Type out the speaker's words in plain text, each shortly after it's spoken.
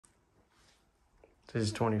This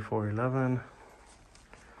is 2411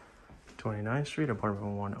 29th Street,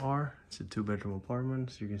 apartment 1R. It's a 2-bedroom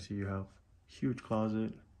apartment. So you can see you have huge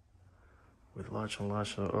closet with lots and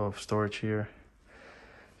lots of storage here.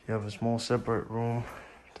 You have a small separate room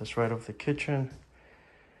that's right off the kitchen.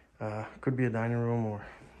 Could be a dining room or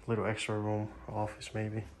a little extra room, office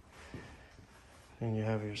maybe. Then you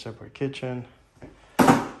have your separate kitchen.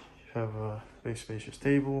 You have a big spacious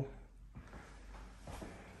table.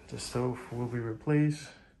 The stove will be replaced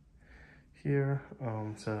here.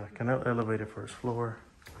 It's a canal elevator first floor.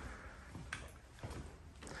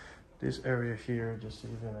 This area here, just to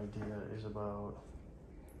give you an idea, is about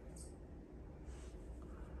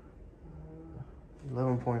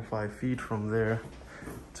 11.5 feet from there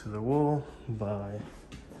to the wall by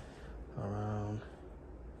around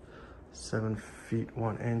 7 feet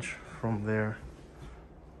 1 inch from there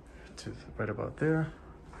to right about there.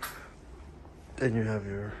 Then you have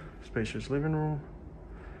your spacious living room.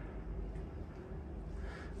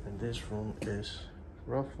 And this room is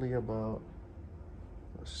roughly about,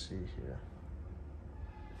 let's see here,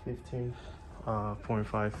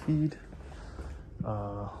 15.5 feet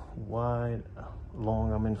wide,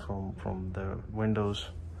 long, I mean from the windows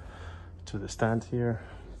to the stand here,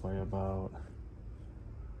 by about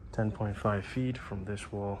 10.5 feet from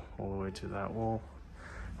this wall all the way to that wall.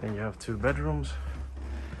 Then you have 2 bedrooms.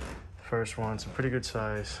 First one's a pretty good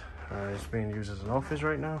size. It's being used as an office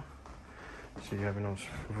right now. So you have enough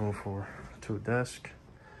room for 2 desks.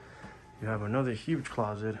 You have another huge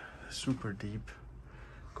closet, super deep,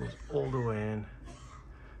 goes all the way in.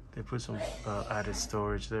 They put some added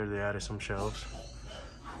storage there. They added some shelves,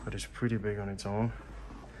 but it's pretty big on its own.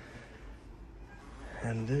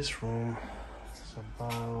 And this room is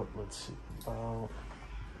about, let's see, it's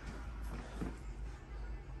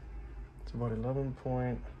about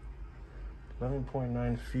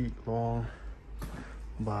 11.9 feet long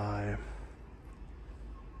by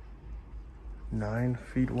 9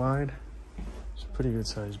 feet wide. It's a pretty good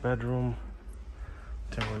sized bedroom.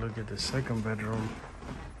 Then we look at the second bedroom.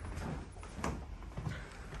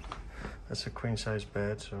 That's a queen size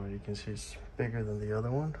bed, so you can see it's bigger than the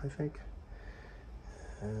other one, I think.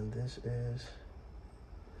 And this is,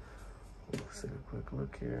 let's take a quick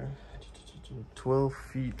look here. 12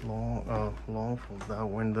 feet long from that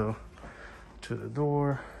window to the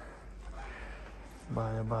door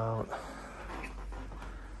by about,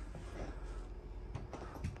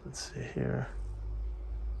 let's see here,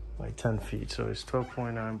 by 10 feet. So it's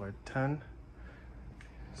 12.9 by 10.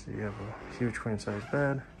 So you have a huge queen size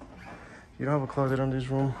bed. You don't have a closet on this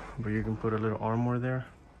room, but you can put a little armoire there.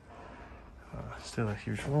 Still a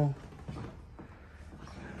huge room.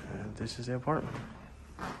 And this is the apartment.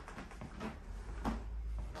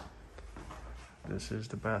 This is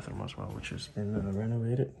the bathroom as well, which has been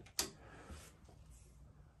renovated.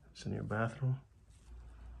 It's a new bathroom.